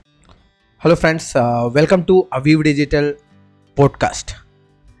Hello friends, welcome to Aviv digital podcast.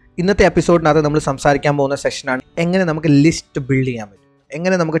 ഇന്നത്തെ എപ്പിസോഡിനകത്ത് നമ്മൾ സംസാരിക്കാൻ പോകുന്ന സെഷനാണ് എങ്ങനെ നമുക്ക് ലിസ്റ്റ് ബിൽഡ് ചെയ്യാൻ പറ്റും,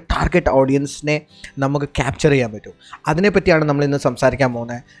 എങ്ങനെ നമുക്ക് ടാർഗറ്റ് ഓഡിയൻസിനെ നമുക്ക് ക്യാപ്ചർ ചെയ്യാൻ പറ്റും. അതിനെപ്പറ്റിയാണ് നമ്മൾ ഇന്ന് സംസാരിക്കാൻ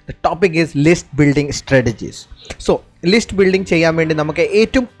പോകുന്നത്. The topic is list building strategies. So list building ചെയ്യാൻ വേണ്ടി നമുക്ക്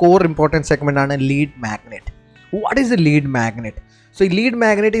ഏറ്റവും കോർ ഇമ്പോർട്ടൻറ്റ് സെഗ്മെൻ്റ് ആണ് lead magnet. What is a lead magnet? So ഈ ലീഡ്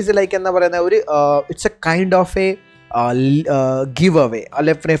മാഗ്നറ്റ് ഈസ് ലൈക്ക് എന്താ പറയുന്നത്, ഒരു it's a kind of a giveaway,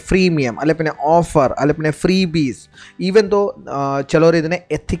 അല്ലെ പിന്നെ ഫ്രീമിയം, അല്ലെ പിന്നെ ഓഫർ, അല്ലെ പിന്നെ ഫ്രീ ബീസ്. ഈവൻ ദോ ചിലർ ഇതിനെ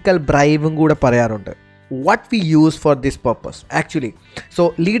എത്തിക്കൽ ബ്രൈബും കൂടെ പറയാറുണ്ട്. What we use for this purpose actually. So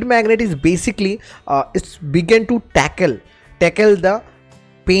lead magnet is basically it's begin to tackle the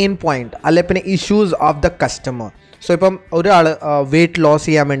pain point അല്ലെ പിന്നെ issues of the customer. So ഇപ്പം ഒരാൾ വെയിറ്റ് ലോസ്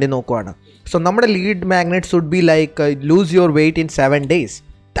ചെയ്യാൻ വേണ്ടി നോക്കുവാണ്. സോ നമ്മുടെ lead magnet should be like lose your weight in 7 days.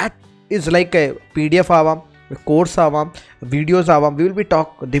 That is like a PDF ആവാം, course ആവാം, വീഡിയോസ് ആവാം. We will be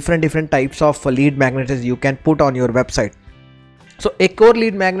talk different types of lead magnets you can put on your website. So a core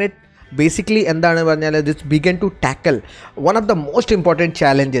lead magnet basically എന്താണ് പറഞ്ഞാൽ this begin to tackle one of the most important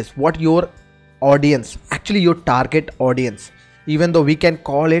challenges what your audience, actually your target audience, even though we can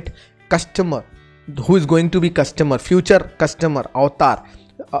call it customer who is going to be customer, future customer, avatar,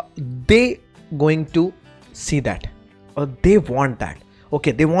 they going to see that, or they want that.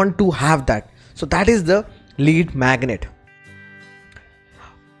 Okay, they want to have that. So that is the lead magnet.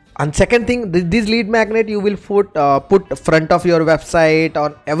 And second thing, this lead magnet you will put front of your website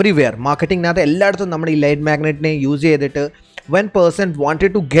on everywhere. Marketing nathe elladthum nammal ee lead magnet ne use cheyidittu when person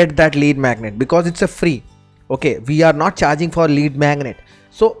wanted to get that lead magnet, because it's a free. Okay, we are not charging for lead magnet.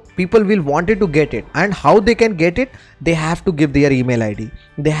 So people will wanted to get it, and how they can get it? They have to give their email ID,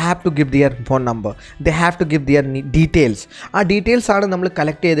 they have to give their phone number, they have to give their details. ആ details ആണ് നമ്മൾ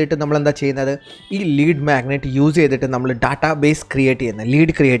collect ചെയ്തിട്ട് നമ്മൾ എന്താ ചെയ്യുന്നത്, ഈ lead magnet use ചെയ്തിട്ട് നമ്മൾ ഡാറ്റാ ബേസ് ക്രിയേറ്റ് ചെയ്യുന്നത്,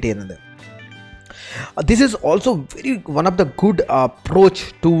 ലീഡ് ക്രിയേറ്റ് ചെയ്യുന്നത്. This is also very one of the good approach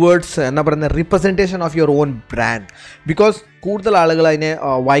towards എന്താ പറയുന്നത് representation of your own brand. Because കൂടുതൽ ആളുകൾ അതിനെ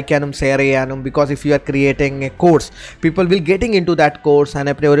വായിക്കാനും ഷെയർ ചെയ്യാനും, because if you are creating a course, people will getting into that course.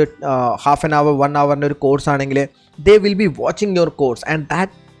 And പിന്നെ ഒരു half an hour 1 hour ഒരു കോഴ്സ് ആണെങ്കിൽ they will be watching your course, and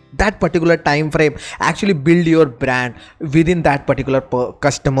that particular time frame actually build your brand within that particular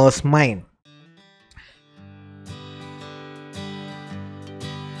customer's mind.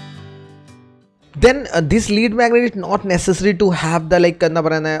 Then this lead magnet is not necessary to have the like എന്താ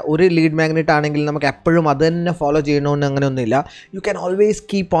പറയുന്നത്, ഒരു lead magnet ആണെങ്കിൽ നമുക്ക് എപ്പോഴും അത് തന്നെ follow ചെയ്യണമെന്ന് അങ്ങനെയൊന്നുമില്ല. You can always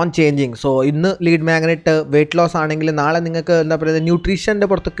keep on changing. So ഇന്ന് ലീഡ് മാഗ്നറ്റ് വെയിറ്റ് ലോസ് ആണെങ്കിൽ നാളെ നിങ്ങൾക്ക് എന്താ പറയുന്നത് ന്യൂട്രീഷൻ്റെ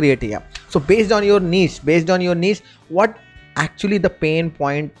പുറത്ത് ക്രിയേറ്റ് ചെയ്യാം. So based on your niche what actually the pain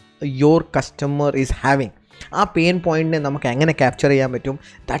point your customer is having, ആ പെയിൻ പോയിൻറ്റിനെ നമുക്ക് എങ്ങനെ ക്യാപ്ചർ ചെയ്യാൻ പറ്റും,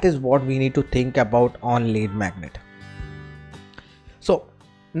 that is what we need to think about on lead magnet. So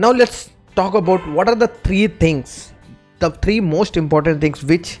now let's talk about what are the three most important things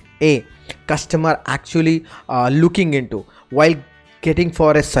which a customer actually looking into while getting for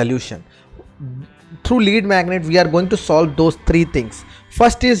a solution. Through lead magnet we are going to solve those 3 things.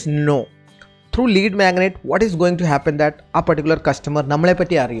 First is no. Through lead magnet what is going to happen, that a particular customer നമ്മളെ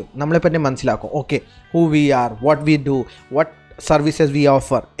പറ്റി അറിയും, നമ്മളെ പറ്റി മനസ്സിലാക്കും. Okay, who we are, what we do, what services we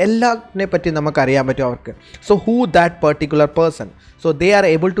offer, എല്ലാത്തിനെ പറ്റി നമുക്കറിയാൻ പറ്റും അവർക്ക്. So who that particular person, so they are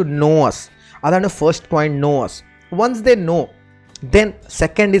able to know us. അതാണ് first point, know us. Once they know, then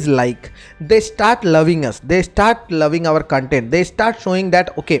second is like they start loving us, they start loving our content, they start showing that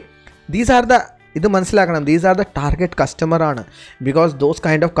okay, these are the ഇത് മനസ്സിലാക്കണം, these are the target customer ആണ്, because those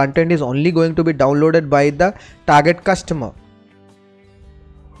kind of content is only going to be downloaded by the target customer.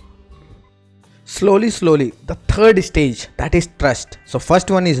 Slowly the third stage, that is trust. So first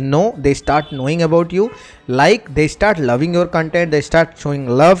one is know, they start knowing about you, like they start loving your content, they start showing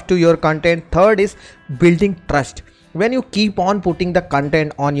love to your content. Third is building trust. When you keep on putting the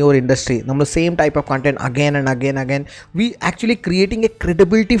content on your industry, the same type of content again and again, we actually creating a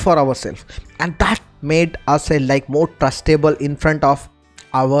credibility for ourselves, and that made us a like more trustable in front of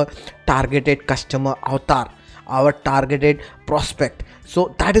our targeted customer avatar, our targeted prospect. So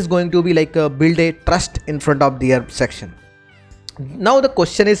that is going to be like build a trust in front of their section. Now the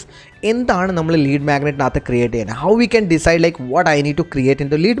question is, എന്താണ് നമ്മൾ lead മാഗ്നറ്റിനകത്ത് create ചെയ്യുന്നത്? How we can decide like what I need to create in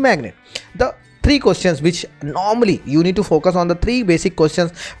the lead magnet? The 3 questions which normally you need to focus on, the 3 basic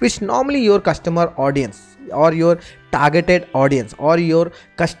questions which normally your customer audience or your targeted audience or your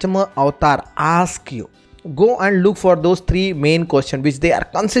customer avatar ask you. Go and look for those 3 main questions which they are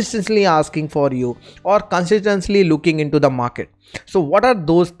consistently asking for you or consistently looking into the market. So what are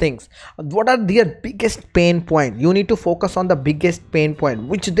those things? What are their biggest pain point? You need to focus on the biggest pain point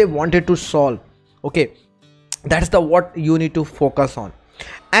which they wanted to solve. Okay, that's the what you need to focus on.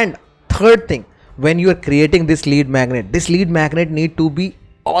 And Third thing, when you are creating this lead magnet need to be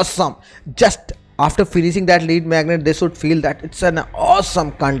awesome. Just after finishing that lead magnet, they should feel that it's an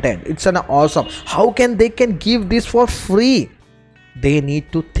awesome content, it's an awesome, how can they can give this for free. They need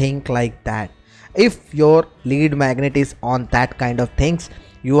to think like that. If your lead magnet is on that kind of things,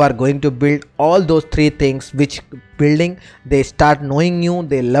 you are going to build all those three things, which building they start knowing you,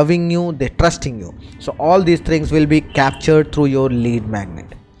 they loving you, they trusting you. So all these things will be captured through your lead magnet.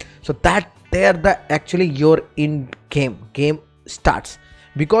 So that there the actually your in game starts,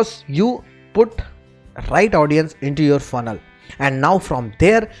 because you put right audience into your funnel, and now from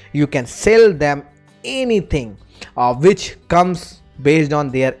there you can sell them anything which comes based on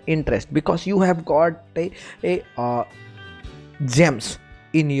their interest, because you have got a gems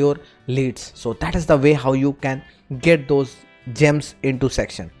in your leads. So that is the way how you can get those gems into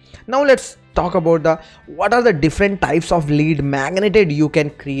section. Now let's talk about the what are the different types of lead magneted you can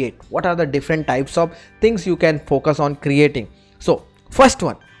create, what are the different types of things you can focus on creating. So first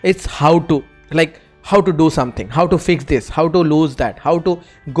one is how to do something, how to fix this, how to lose that, how to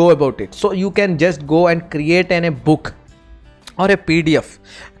go about it. So you can just go and create a book or a PDF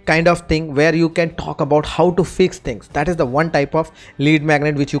kind of thing where you can talk about how to fix things. That is the one type of lead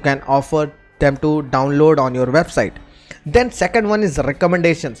magnet which you can offer them to download on your website. Then second one is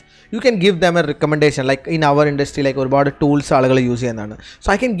recommendations. You can give them a recommendation, like in our industry, like ഒരുപാട് tools ആളുകൾ use ചെയ്യുന്നതാണ്. So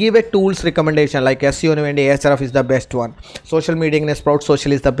I can give a tools recommendation, like SEO ന് വേണ്ടി ASRF is the best one, social media in Sprout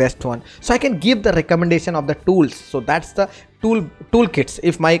Social is the best one. So I can give the recommendation of the tools. So that's the toolkits.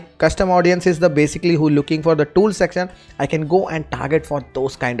 If my custom audience is the basically who looking for the tool section, I can go and target for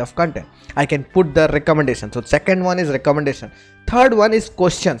those kind of content. I can put the recommendation. So second one is recommendation. Third one is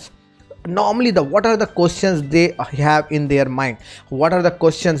questions. Normally what are the questions they have in their mind, what are the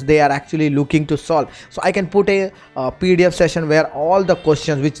questions they are actually looking to solve. So I can put a PDF session where all the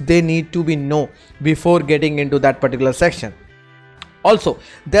questions which they need to be know before getting into that particular section. Also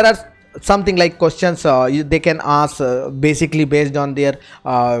there are something like questions they can ask basically based on their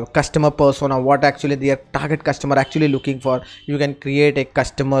customer persona, what actually their target customer actually looking for. You can create a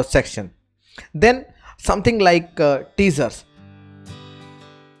customer section. Then something like teasers.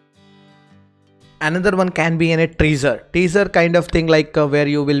 Another one can be in a teaser kind of thing, like where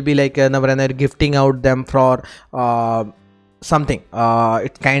you will be like gifting out them for something.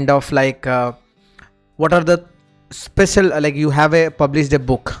 It's kind of like what are the special, like you have published a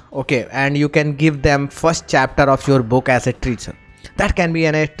book, okay, and you can give them first chapter of your book as a teaser. That can be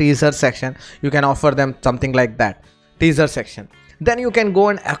in a teaser section. You can offer them something like that, teaser section. Then you can go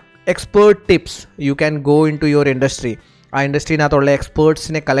and expert tips. You can go into your industry, ആ ഇൻഡസ്ട്രീനകത്തുള്ള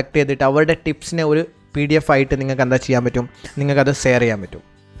എക്സ്പേർട്സിനെ collect ചെയ്തിട്ട് അവരുടെ ടിപ്സിനെ ഒരു PDF ആയിട്ട് നിങ്ങൾക്ക് എന്താ ചെയ്യാൻ പറ്റും, നിങ്ങൾക്കത് ഷെയർ ചെയ്യാൻ പറ്റും.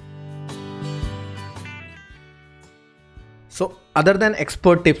 So other than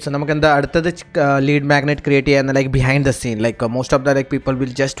expert tips, നമുക്ക് എന്താ അടുത്തത് ലീഡ് മാഗ്നറ്റ് ക്രിയേറ്റ് ചെയ്യാൻ like behind the scene, like most of the like people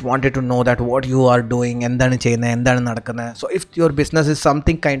will just wanted to know that what you are doing, എന്താണ് ചെയ്യുന്നത്, എന്താണ് നടക്കുന്നത്. So if your business is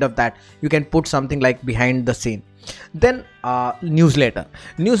something kind of that, U can puttu something like behind the scene. Then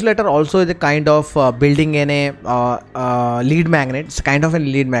newsletter also is a kind of building in a lead magnet. It's kind of a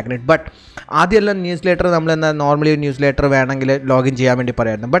lead magnet, but ആദ്യമെല്ലാം news നമ്മൾ എന്താ normally news letter വേണമെങ്കിൽ login ചെയ്യാൻ വേണ്ടി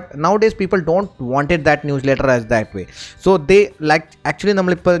പറയായിരുന്നു. But now days people don't wanted that news letter as that way. So they like actually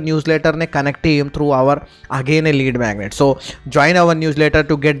നമ്മളിപ്പോൾ news ലെറ്ററിനെ connect ചെയ്യും through our again A lead magnet. So join our news letter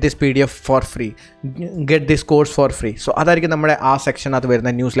to get this PDF four free, get this course for free. So അതായിരിക്കും നമ്മുടെ ആ സെക്ഷനകത്ത്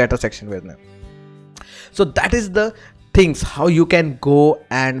വരുന്നത്, news letter section വരുന്നത്. So that is the things how you can go,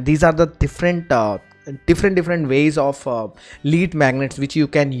 and these are the different ways of lead magnets which you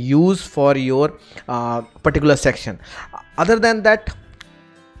can use for your particular section. Other than that,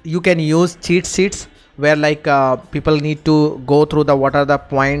 you can use cheat sheets where like people need to go through the what are the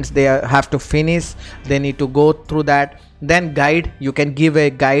points they have to finish, they need to go through that. Then guide, you can give a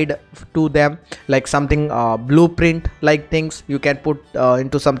guide to them, like something blueprint like things you can put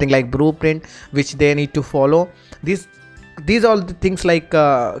into something like blueprint which they need to follow. These all the things like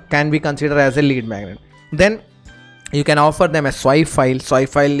can be considered as a lead magnet. Then you can offer them a swipe file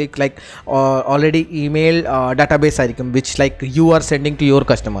like already email database ആയിരിക്കും, which like you are sending to your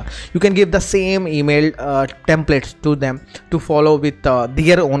customer. You can give the same email templates to them to follow with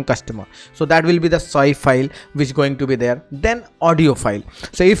their own customer. So that will be the swipe file which going to be there. Then audio file.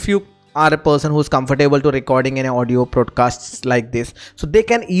 So if you are a person who's comfortable to recording an audio broadcasts like this, so they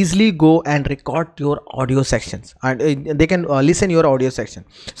can easily go and record your audio sections, and they can listen your audio section.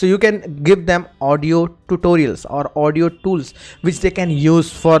 So you can give them audio tutorials or audio tools which they can use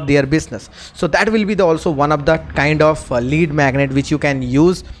for their business. So that will be the also one of the kind of lead magnet which you can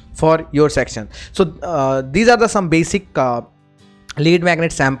use for your section. So these are the some basic lead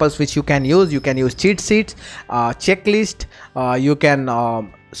magnet samples which you can use. You can use cheat sheets, checklist. You can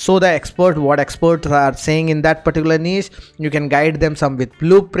show the expert what experts are saying in that particular niche. You can guide them some with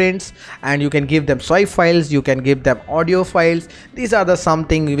blueprints, and you can give them swipe files, you can give them audio files. These are the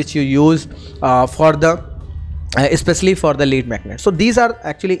something which you use for the especially for the lead magnet. So these are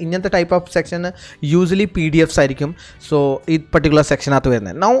actually in the type of section usually PDFs ആയിരിക്കും. So in particular section അകത്ത്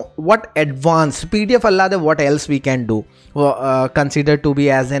വരുന്നത്. Now what advanced PDF അല്ലാതെ what else we can do consider to be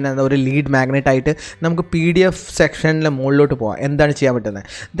as ഒരു lead magnet ആയിട്ട് നമുക്ക് PDF സെക്ഷനിലെ മുകളിലോട്ട് പോകാം. എന്താണ് ചെയ്യാൻ പറ്റുന്നത്?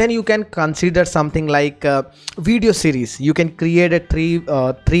 Then you can consider something like video series. You can create a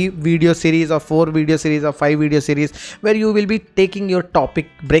three video series or 4 video series or 5 video series where you will be taking your topic,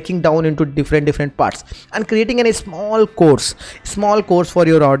 breaking down into different parts and creating a small course for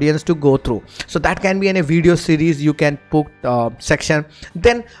your audience to go through. So that can be in a video series. You can put section.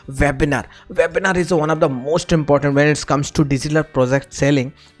 Then webinar is one of the most important when it comes to digital project selling.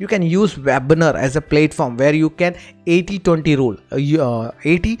 You can use webinar as a platform where you can 80-20 rule.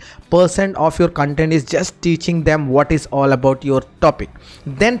 80% of your content is just teaching them what is all about your topic.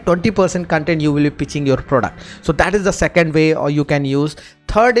 Then 20% content you will be pitching your product. So that is the second way or you can use.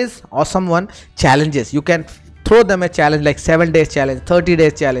 Third is awesome one, challenges. You can throw them a challenge like 7 days challenge, 30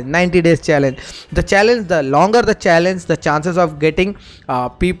 days challenge, 90 days challenge. The longer the challenge, the chances of getting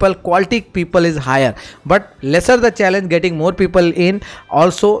quality people is higher. But lesser the challenge, getting more people in,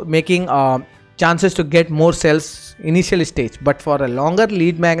 also making chances to get more sales initial stage. But for a longer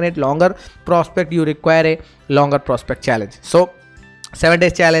lead magnet, longer prospect, you require a longer prospect challenge. So 7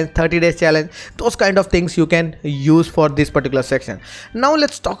 days challenge, 30 days challenge, those kind of things you can use for this particular section. Now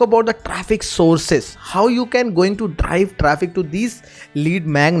let's talk about the traffic sources, how you can going to drive traffic to these lead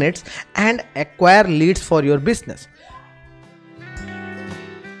magnets and acquire leads for your business.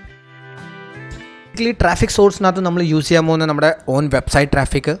 Traffic സോഴ്സിനകത്ത് നമ്മൾ use ചെയ്യാൻ പോകുന്ന നമ്മുടെ on website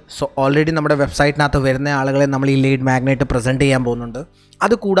traffic. So already നമ്മുടെ വെബ്സൈറ്റിനകത്ത് വരുന്ന ആളുകളെ നമ്മൾ ഈ lead magnet present ചെയ്യാൻ പോകുന്നുണ്ട്.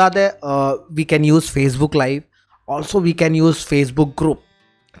 അതുകൂടാതെ we can use Facebook live. Also we can use Facebook group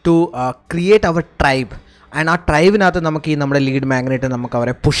to create our tribe, and our tribe-നകത്ത് നമുക്ക് ഈ നമ്മുടെ ലീഡ് മാഗ്നറ്റ് നമുക്ക്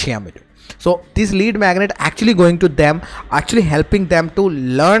അവരെ പുഷ് ചെയ്യാൻ പറ്റും. So this lead magnet actually going to them, actually helping them to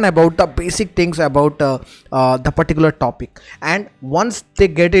learn about the basic things about the particular topic. And once they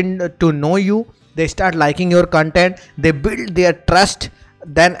get in to know you, they start liking your content, they build their trust,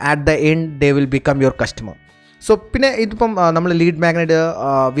 then at the end they will become your customer. So പിന്നെ ഇതിപ്പം നമ്മൾ lead magnet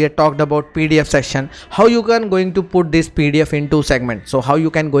we have talked about PDF section, how you can going to put this PDF into segment. So how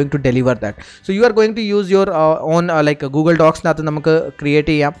you can going to deliver that. So you are going to use your own like Google Docs നകത്ത് നമുക്ക്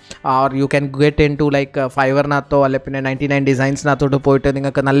create ചെയ്യാം, or you can get into like Fiverr-നകത്തോ അല്ലെ പിന്നെ 99 Designs-നകത്തോട്ട് പോയിട്ട്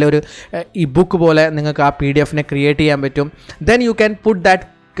നിങ്ങൾക്ക് നല്ലൊരു ഈ book പോലെ നിങ്ങൾക്ക് ആ PDF-നെ ക്രിയേറ്റ് ചെയ്യാൻ പറ്റും. Then you can put that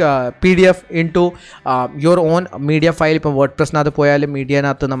PDF into your own media file. ഇപ്പോൾ വേർഡ്പ്രസ്സിനകത്ത് പോയാലും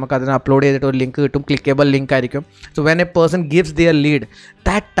മീഡിയനകത്ത് നമുക്ക് അതിന് അപ്ലോഡ് ചെയ്തിട്ട് ഒരു ലിങ്ക് കിട്ടും, ക്ലിക്കബിൾ ലിങ്ക് ആയിരിക്കും. So when a person gives their lead,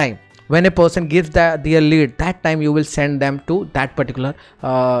 that time you will send them to that particular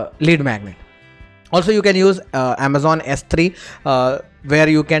lead magnet. Also you can use Amazon S3 where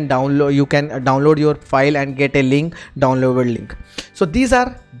you can download your file and get a downloadable link. So these are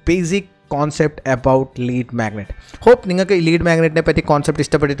basic concept about lead magnet. Hope നിങ്ങൾക്ക് ഈ lead മാഗ്നറ്റിനെ പറ്റി concept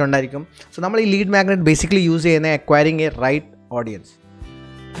ഇഷ്ടപ്പെട്ടിട്ടുണ്ടായിരിക്കും. So നമ്മൾ ഈ lead magnet basically use ചെയ്യുന്ന acquiring a right audience.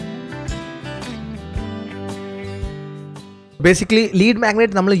 Basically lead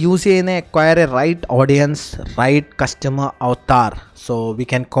magnet നമ്മൾ use ചെയ്യുന്ന acquire a right audience, right customer avatar. So we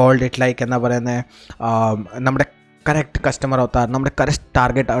can called it like എന്താ പറയുന്നത്, നമ്മുടെ കറക്റ്റ് കസ്റ്റമർ അവതാർ, നമ്മുടെ കറക്റ്റ്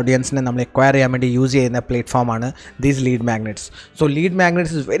ടാർഗറ്റ് ഓഡിയൻസിനെ നമ്മൾ അക്വയർ ചെയ്യാൻ വേണ്ടി യൂസ് ചെയ്യുന്ന പ്ലാറ്റ്ഫോമാണ് these lead magnets. So lead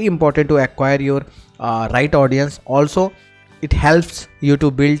magnets is very important to acquire your right audience. Also it helps you to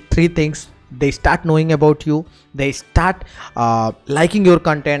build 3 things. They start knowing about you, they start liking your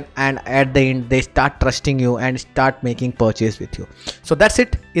content, and at the end they start trusting you and start making purchase with you. So that's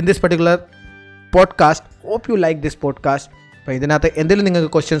it in this particular podcast. Hope you like this podcast. അപ്പോൾ ഇതിനകത്ത് എന്തെങ്കിലും നിങ്ങൾക്ക്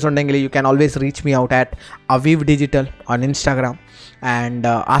questions ഉണ്ടെങ്കിൽ you can always reach me out at Aviv Digital on Instagram and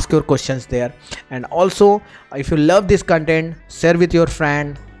ask your questions there. And also if you love this content, share with your friend,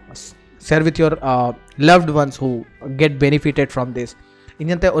 share with your loved ones who get benefited from this.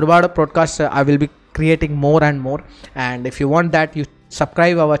 ഇങ്ങനത്തെ ഒരുപാട് podcast I will be creating more and more, and if you want that, you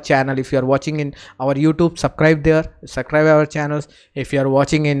subscribe our channel. If you are watching in our YouTube, subscribe our channels. If you are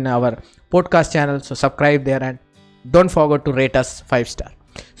watching in our podcast channel, so subscribe there, and don't forget to rate us 5 star.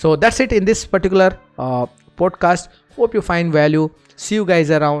 So that's it in this particular podcast. Hope you find value. See you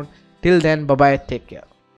guys around. Till then, bye bye, take care.